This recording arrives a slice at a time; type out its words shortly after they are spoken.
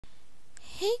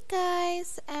Hey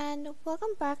guys, and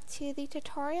welcome back to the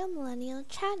Tutorial Millennial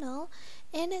channel.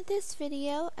 In this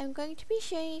video, I'm going to be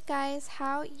showing you guys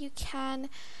how you can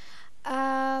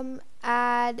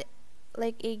add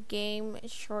like a game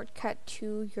shortcut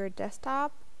to your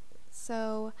desktop.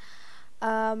 So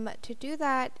to do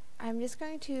that, I'm just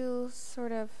going to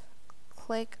sort of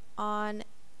click on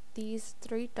these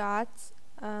three dots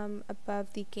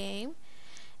above the game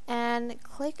and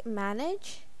click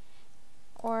Manage,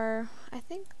 or I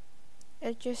think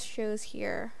it just shows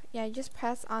here. Yeah, just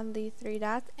press on the three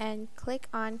dots and click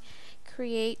on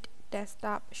Create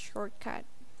Desktop Shortcut,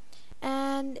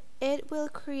 and it will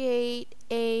create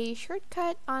a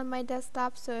shortcut on my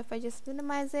desktop. So if I just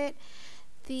minimize it,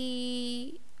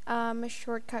 the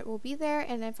shortcut will be there,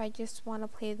 and if I just want to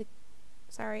play the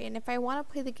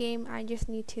game, I just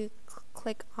need to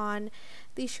click on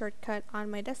the shortcut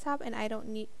on my desktop, and I don't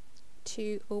need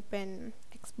to open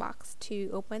Xbox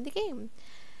to open the game.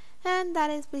 And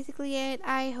that is basically it.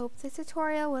 I hope this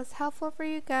tutorial was helpful for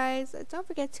you guys. Don't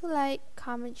forget to like,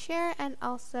 comment, share, and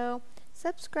also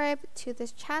subscribe to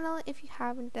this channel if you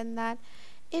haven't done that.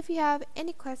 If you have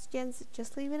any questions,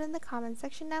 just leave it in the comment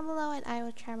section down below and I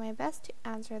will try my best to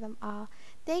answer them all.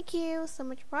 Thank you so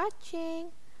much for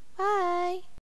watching. Bye!